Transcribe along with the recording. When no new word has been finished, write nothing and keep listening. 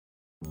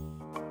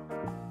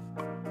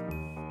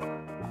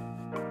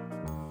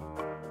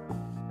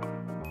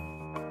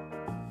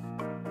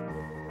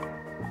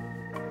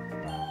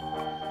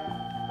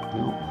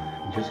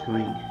I'm just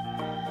going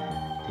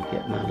to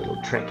get my little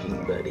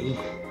trekking buddy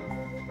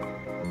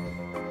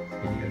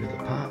in here to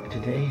the park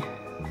today.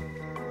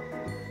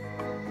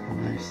 A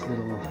nice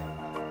little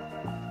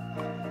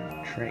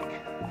trek.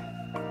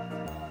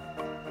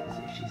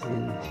 See if she's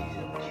in, she's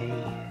okay.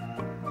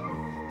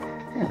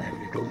 Hello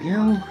little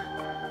girl.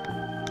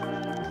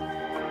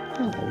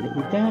 Hello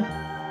little Daph.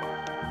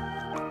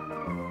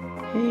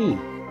 Hey,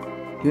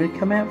 do you want to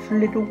come out for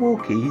little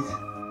walkies?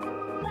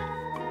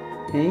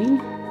 Hey?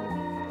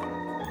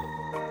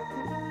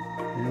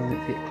 Now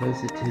let's get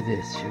closer to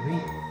this, shall we?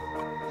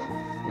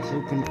 Let's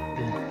open up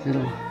the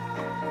little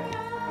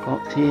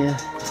box here.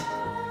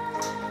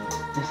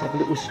 Let's have a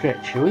little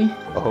stretch, shall we?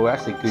 Oh,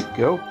 that's a good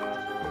girl.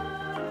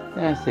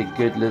 That's a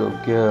good little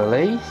girl,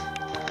 eh?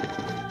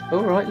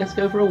 Alright, let's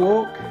go for a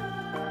walk.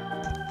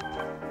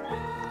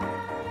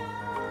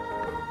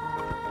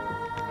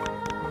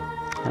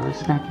 Have a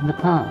snack in the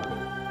park.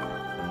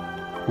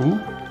 Eh?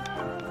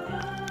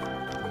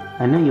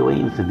 I know you're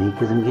waiting for me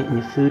because I'm getting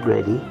your food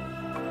ready.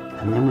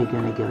 And then we're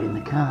going to go in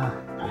the car.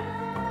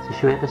 So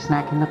shall we have a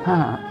snack in the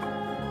park?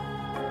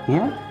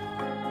 Yeah?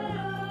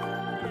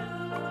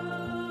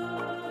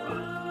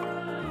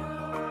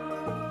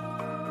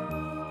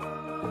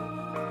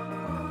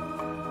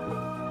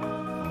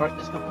 Alright,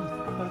 let's go.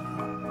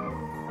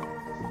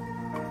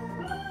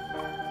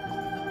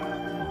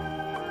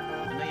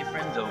 I know your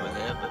friend's over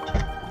there, but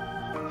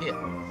here,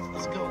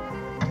 let's go.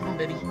 Come on,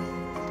 baby.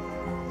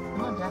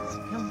 Come on, Daph.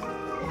 Come.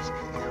 Let's go.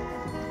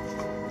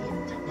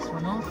 Yeah, take this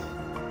one off.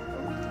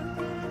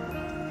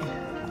 Yeah.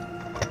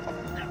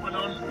 Put that one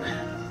on.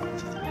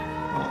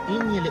 Oh,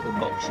 in your little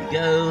box you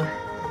go.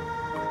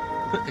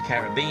 Put the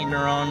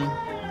carabiner on.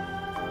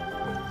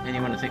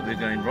 Anyone would think we're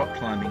going rock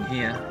climbing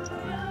here.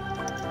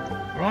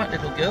 Right,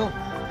 little girl,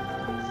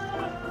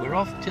 we're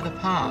off to the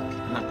park,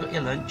 and I've got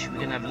your lunch. We're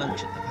going to have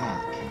lunch at the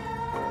park.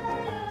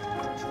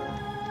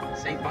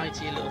 Say bye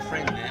to your little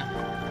friend there.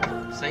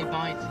 Say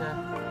bye to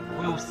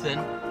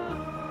Wilson.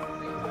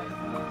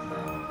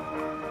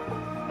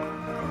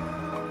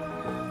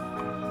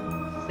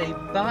 Say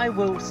bye,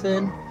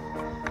 Wilson.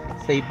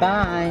 Say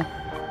bye.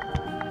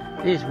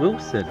 There's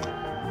Wilson. Is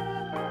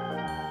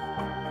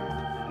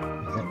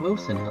that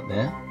Wilson out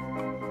there?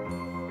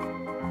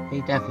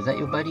 Hey, Daph, is that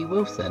your buddy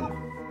Wilson?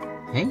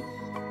 Hey?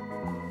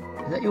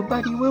 Is that your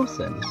buddy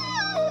Wilson?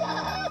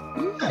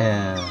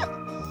 Yeah,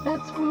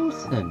 that's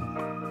Wilson.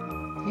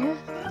 Yeah?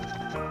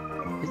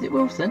 Is it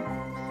Wilson?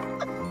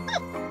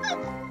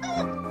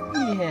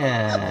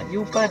 Yeah,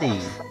 your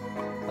buddy.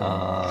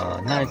 Oh,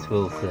 nice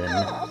Wilson.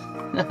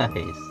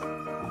 Nice.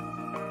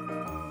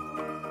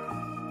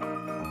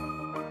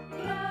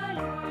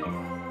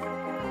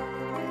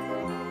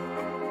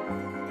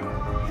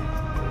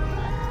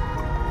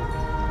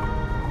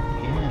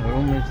 Yeah, we're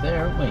almost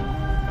there, aren't we?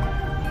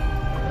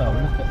 Oh,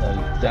 look at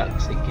those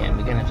ducks again.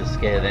 We're going to have to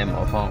scare them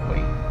off, aren't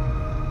we?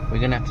 We're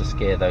going to have to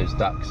scare those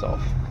ducks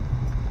off.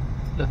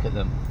 Look at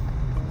them.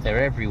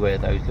 They're everywhere,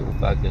 those little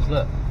buggers.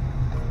 Look.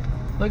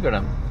 Look at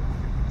them.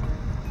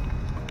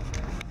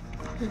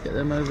 Look at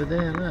them over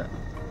there, look.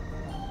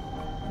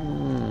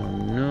 Oh,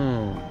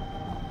 no.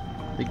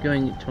 They're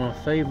going to our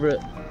favourite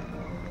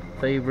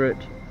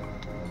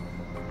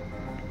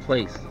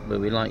place where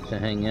we like to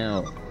hang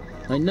out.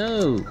 I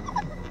know.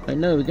 We're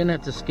going to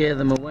have to scare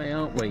them away,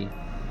 aren't we?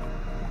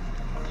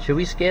 Shall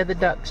we scare the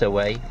ducks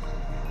away?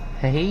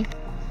 Hey?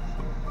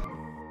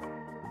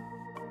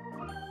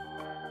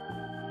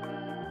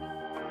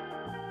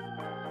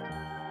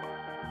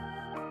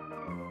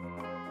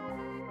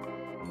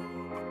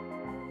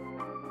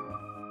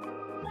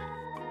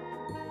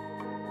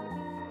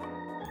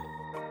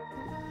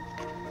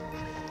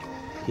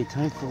 Okay,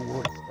 time for a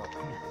water stop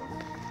here.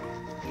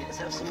 Yeah, let's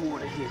have some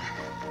water here.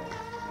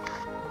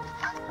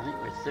 I think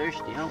we're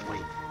thirsty, aren't we?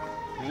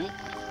 Eh?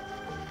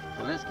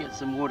 Well, let's get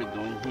some water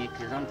going here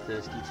because I'm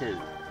thirsty too.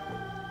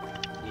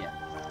 Yeah.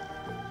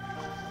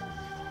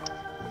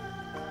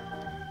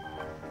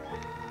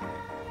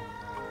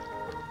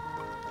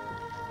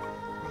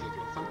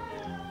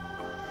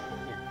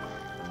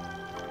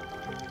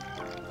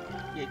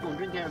 Yeah, go on,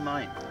 drink out of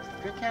mine.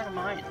 Drink out of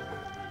mine.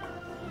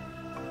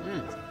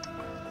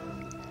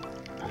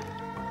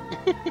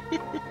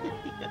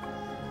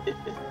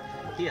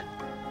 Here,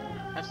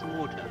 have some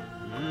water.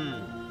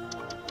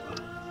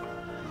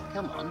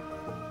 Come on.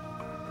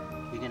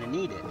 You're gonna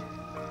need it.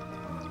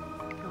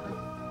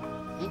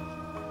 Hey.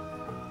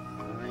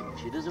 Alright,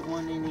 she doesn't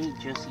want any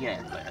just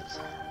yet, lads.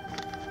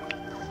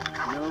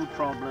 No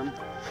problem.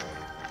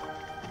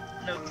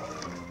 No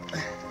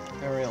problem.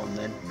 Carry on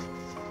then.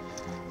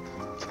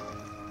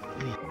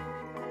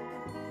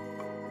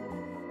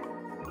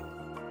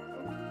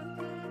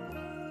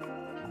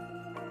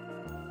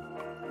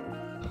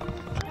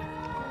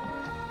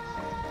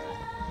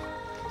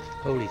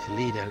 Holy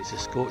Toledo, it's a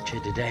scorcher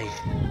today.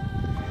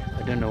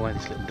 I don't know why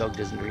this little dog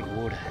doesn't drink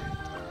water.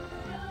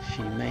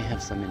 She may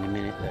have some in a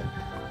minute though.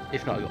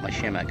 If not, I've got my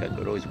shemak. I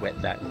could always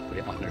wet that and put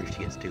it on her if she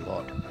gets too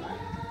hot.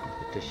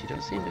 But she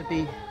don't seem to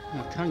be,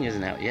 her tongue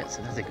isn't out yet,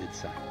 so that's a good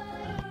sign.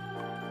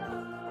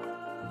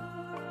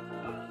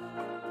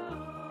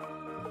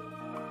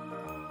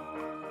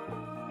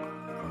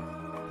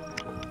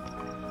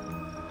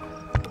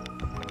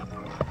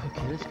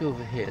 let's go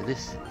over here.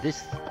 This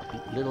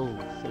little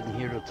thing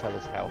here will tell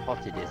us how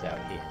hot it is out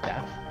here.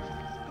 Daph,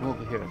 come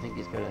over here. I think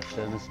it's got a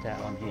thermostat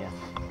on here.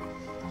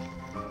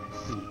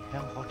 Let's see,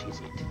 how hot is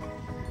it?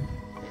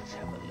 Let's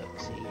have a look.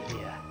 See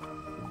here.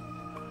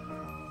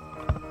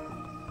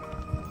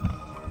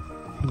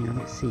 Hang on,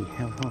 let's see,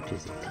 how hot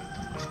is it?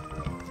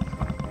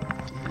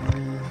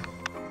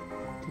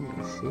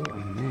 Didn't see it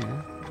on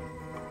there.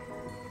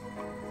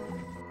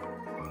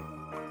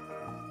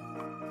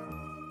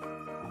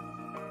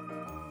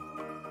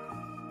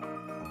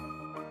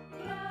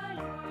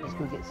 Let's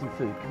go get some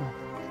food, come on.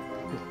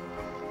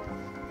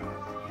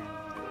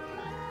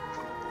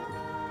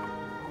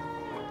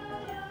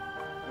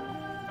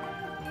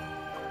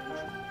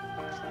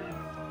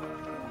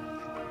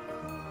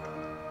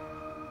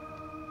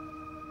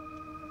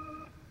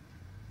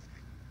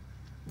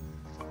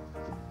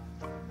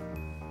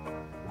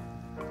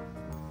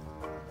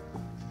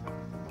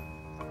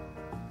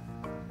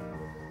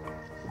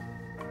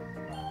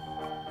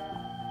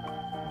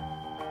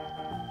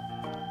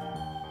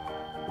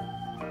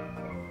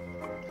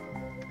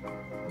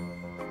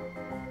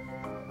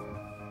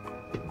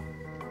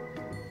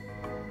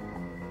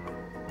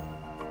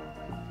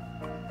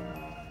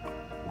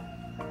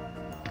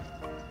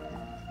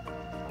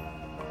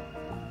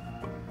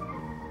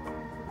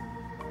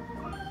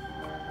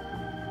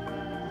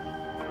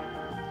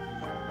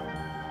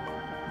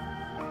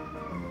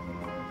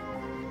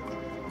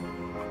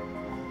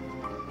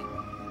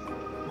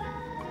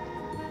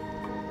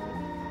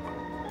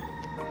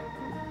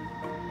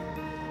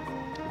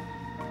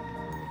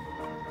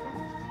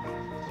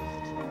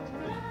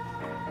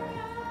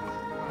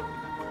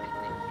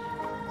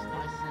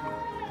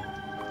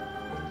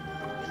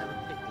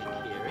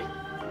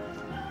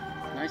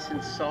 Nice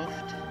and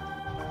soft.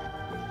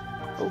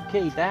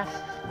 Okay, Daph,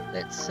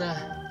 let's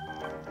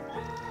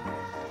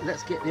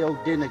get the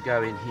old dinner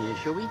going here,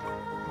 shall we?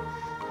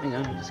 Hang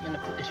on, I'm just going to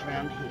put this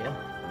around here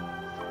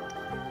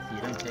so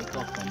you don't take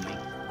off on me.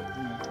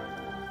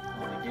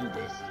 While we do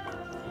this,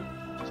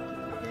 just put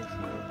the bed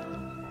here.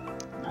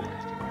 You don't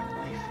have to run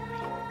away from me.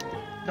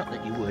 Not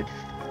that you would.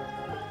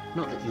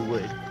 Not that you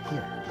would.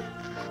 Here.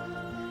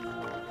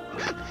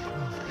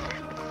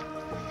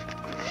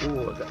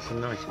 Oh, I've got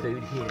some nice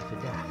food here for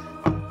Daph.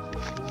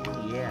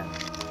 Oh yeah.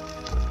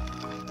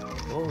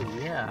 Oh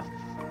yeah.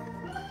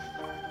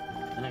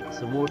 And I got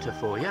some water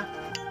for you.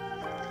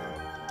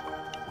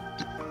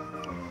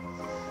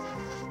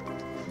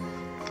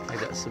 I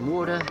got some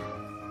water.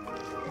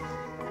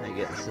 I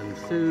get some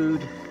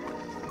food.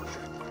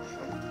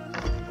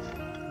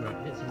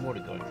 Right, get some water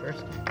going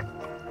first.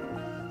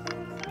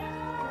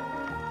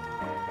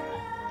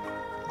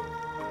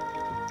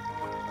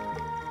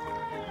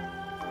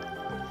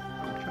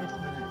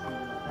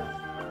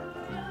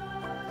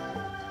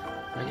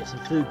 I get some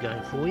food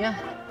going for you.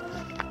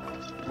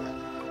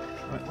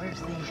 Right, where's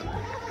the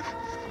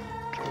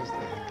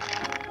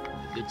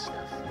good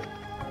stuff?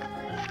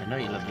 I know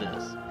you love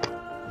this. I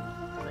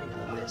know you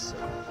love this, so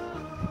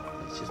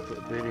let's just put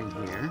a bit in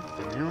here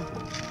for now.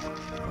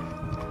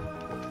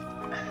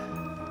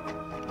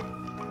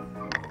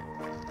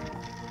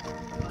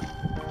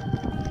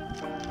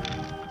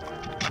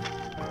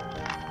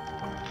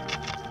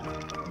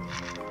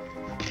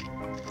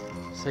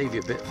 Save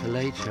you a bit for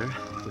later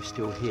if we're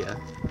still here.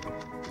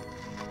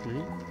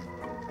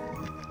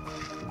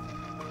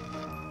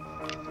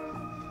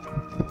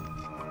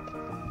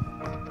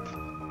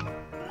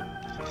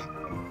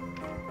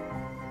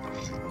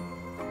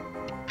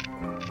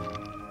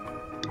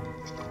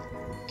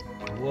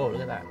 Whoa,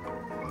 look at that.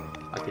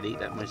 I could eat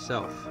that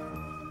myself.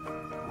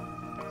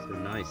 So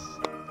nice.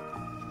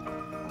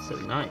 So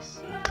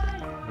nice.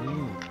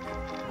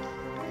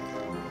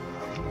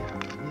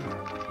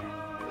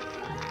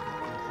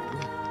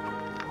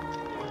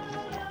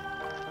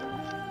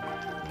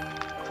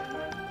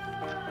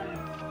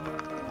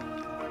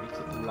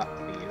 Luck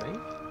for you, eh?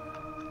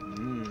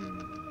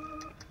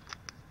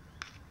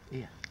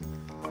 Here.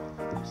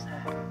 What's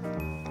that?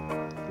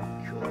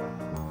 Cool.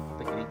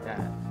 I can eat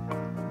that.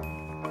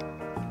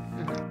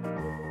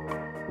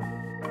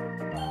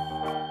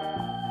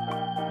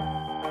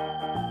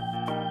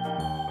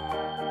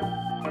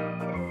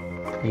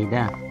 Hey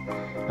Daph,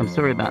 I'm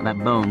sorry about that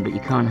bone, but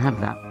you can't have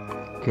that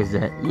because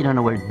you don't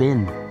know where it's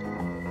been.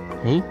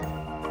 Hey?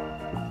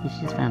 You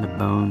just found a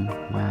bone.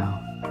 Wow.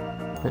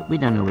 But we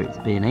don't know where it's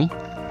been, eh?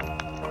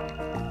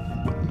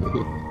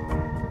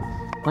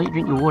 Why don't you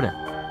drink your water?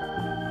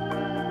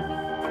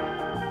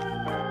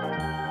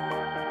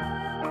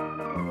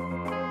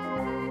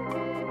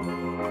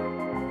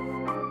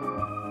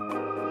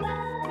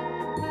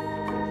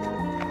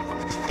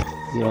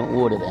 You don't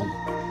water then?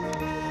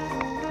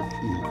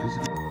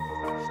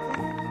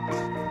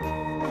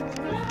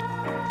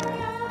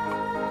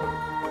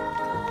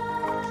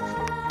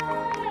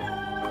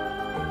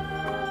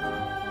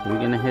 So we're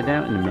going to head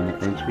out in a minute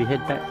then. Should we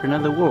head back for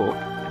another walk?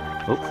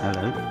 Oh,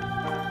 hello.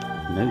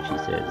 No, she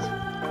says.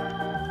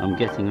 I'm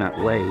getting that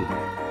way.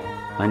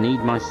 I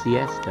need my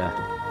siesta.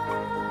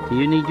 Do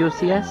you need your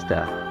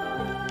siesta?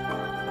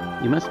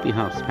 You must be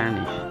half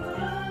Spanish.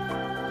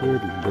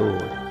 Good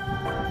Lord.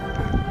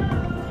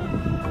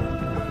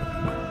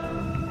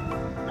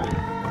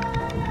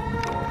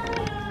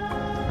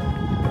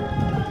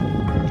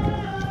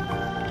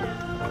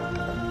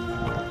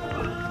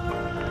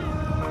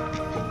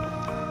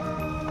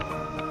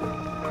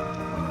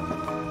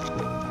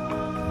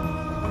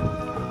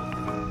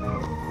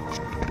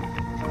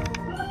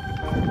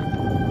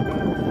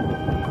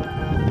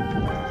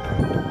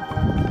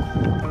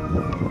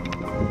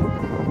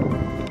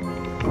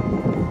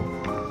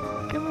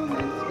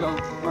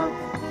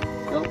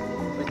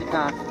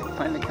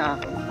 Find the car.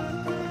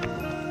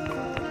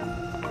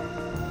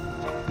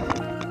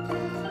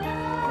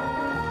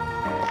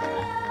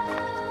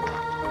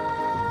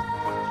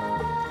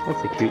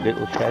 That's a cute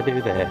little shadow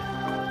there,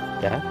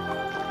 Daph.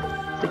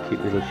 It's a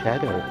cute little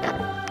shadow.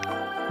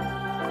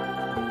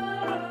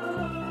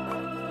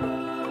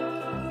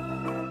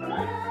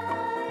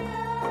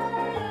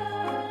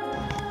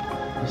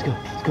 Let's go,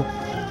 let's go.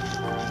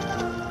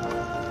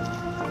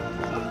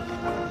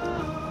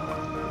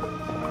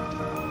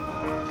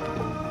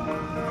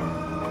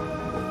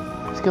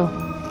 Let's go.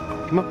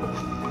 Come on.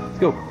 Let's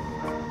go.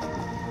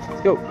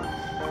 Let's go.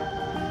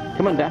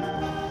 Come on, Daph.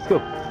 Let's go.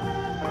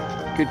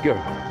 Good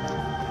girl.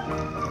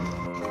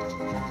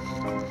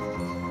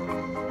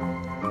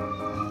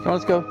 Come on,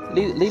 let's go.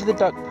 Leave the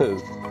duck poo.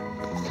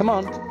 Come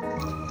on.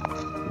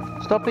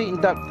 Stop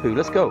eating duck poo.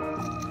 Let's go.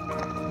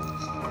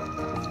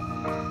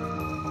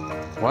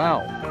 Wow.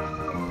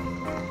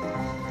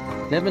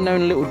 Never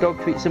known a little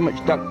dog to eat so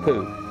much duck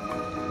poo.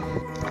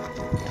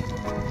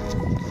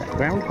 It's that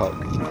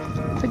groundhog.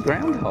 It's a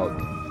groundhog.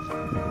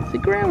 It's a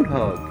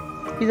groundhog.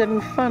 He's having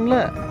fun,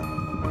 look.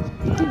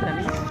 He's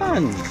having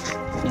fun.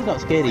 He's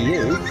not scared of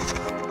you.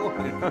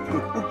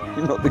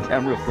 You're not the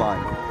camera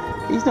flying.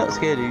 He's not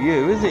scared of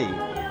you, is he?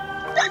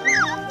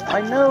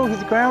 I know,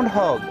 he's a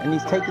groundhog and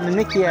he's taking the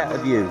mickey out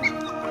of you.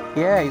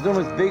 Yeah, he's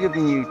almost bigger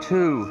than you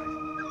too.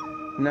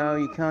 No,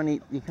 you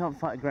can't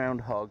fight a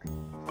groundhog.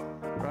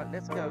 Right,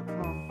 let's go,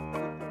 come on.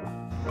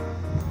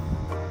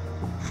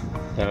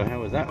 So how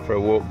was that for a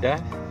walk,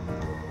 Daph?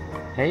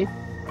 Hey?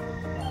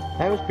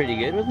 That was pretty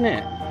good, wasn't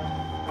it?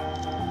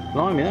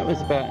 Blimey, that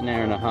was about an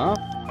hour and a half.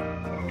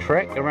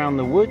 Trek around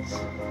the woods.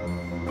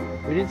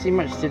 We didn't see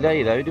much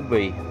today though, did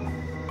we?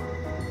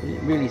 We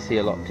didn't really see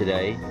a lot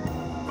today.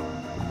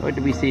 What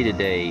did we see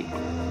today?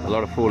 A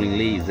lot of falling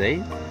leaves,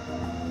 eh?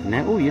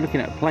 Now, oh, you're looking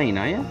at a plane,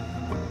 are you?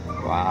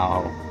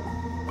 Wow.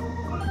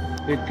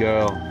 Good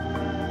girl.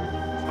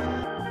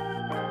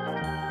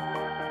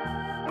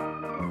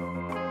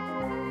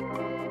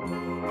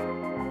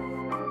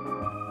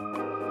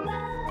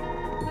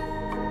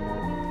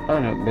 I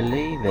don't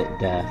believe it,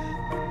 Daph.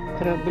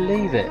 I don't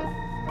believe it.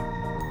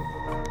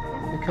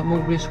 We come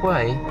all this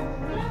way?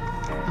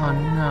 Oh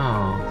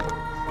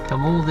no.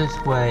 Come all this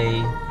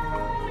way,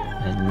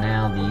 and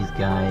now these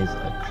guys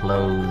are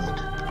closed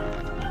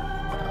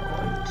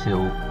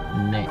until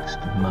next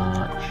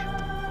March.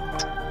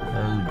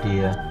 Oh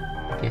dear.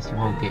 I guess you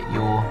won't get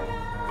your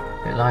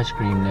little ice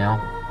cream now.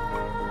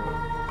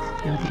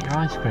 You won't get your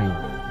ice cream.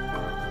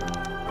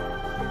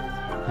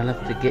 I'll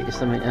have to get you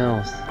something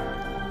else.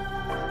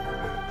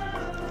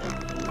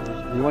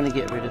 We want to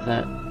get rid of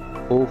that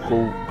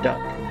awful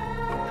duck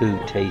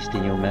food taste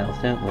in your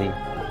mouth, don't we?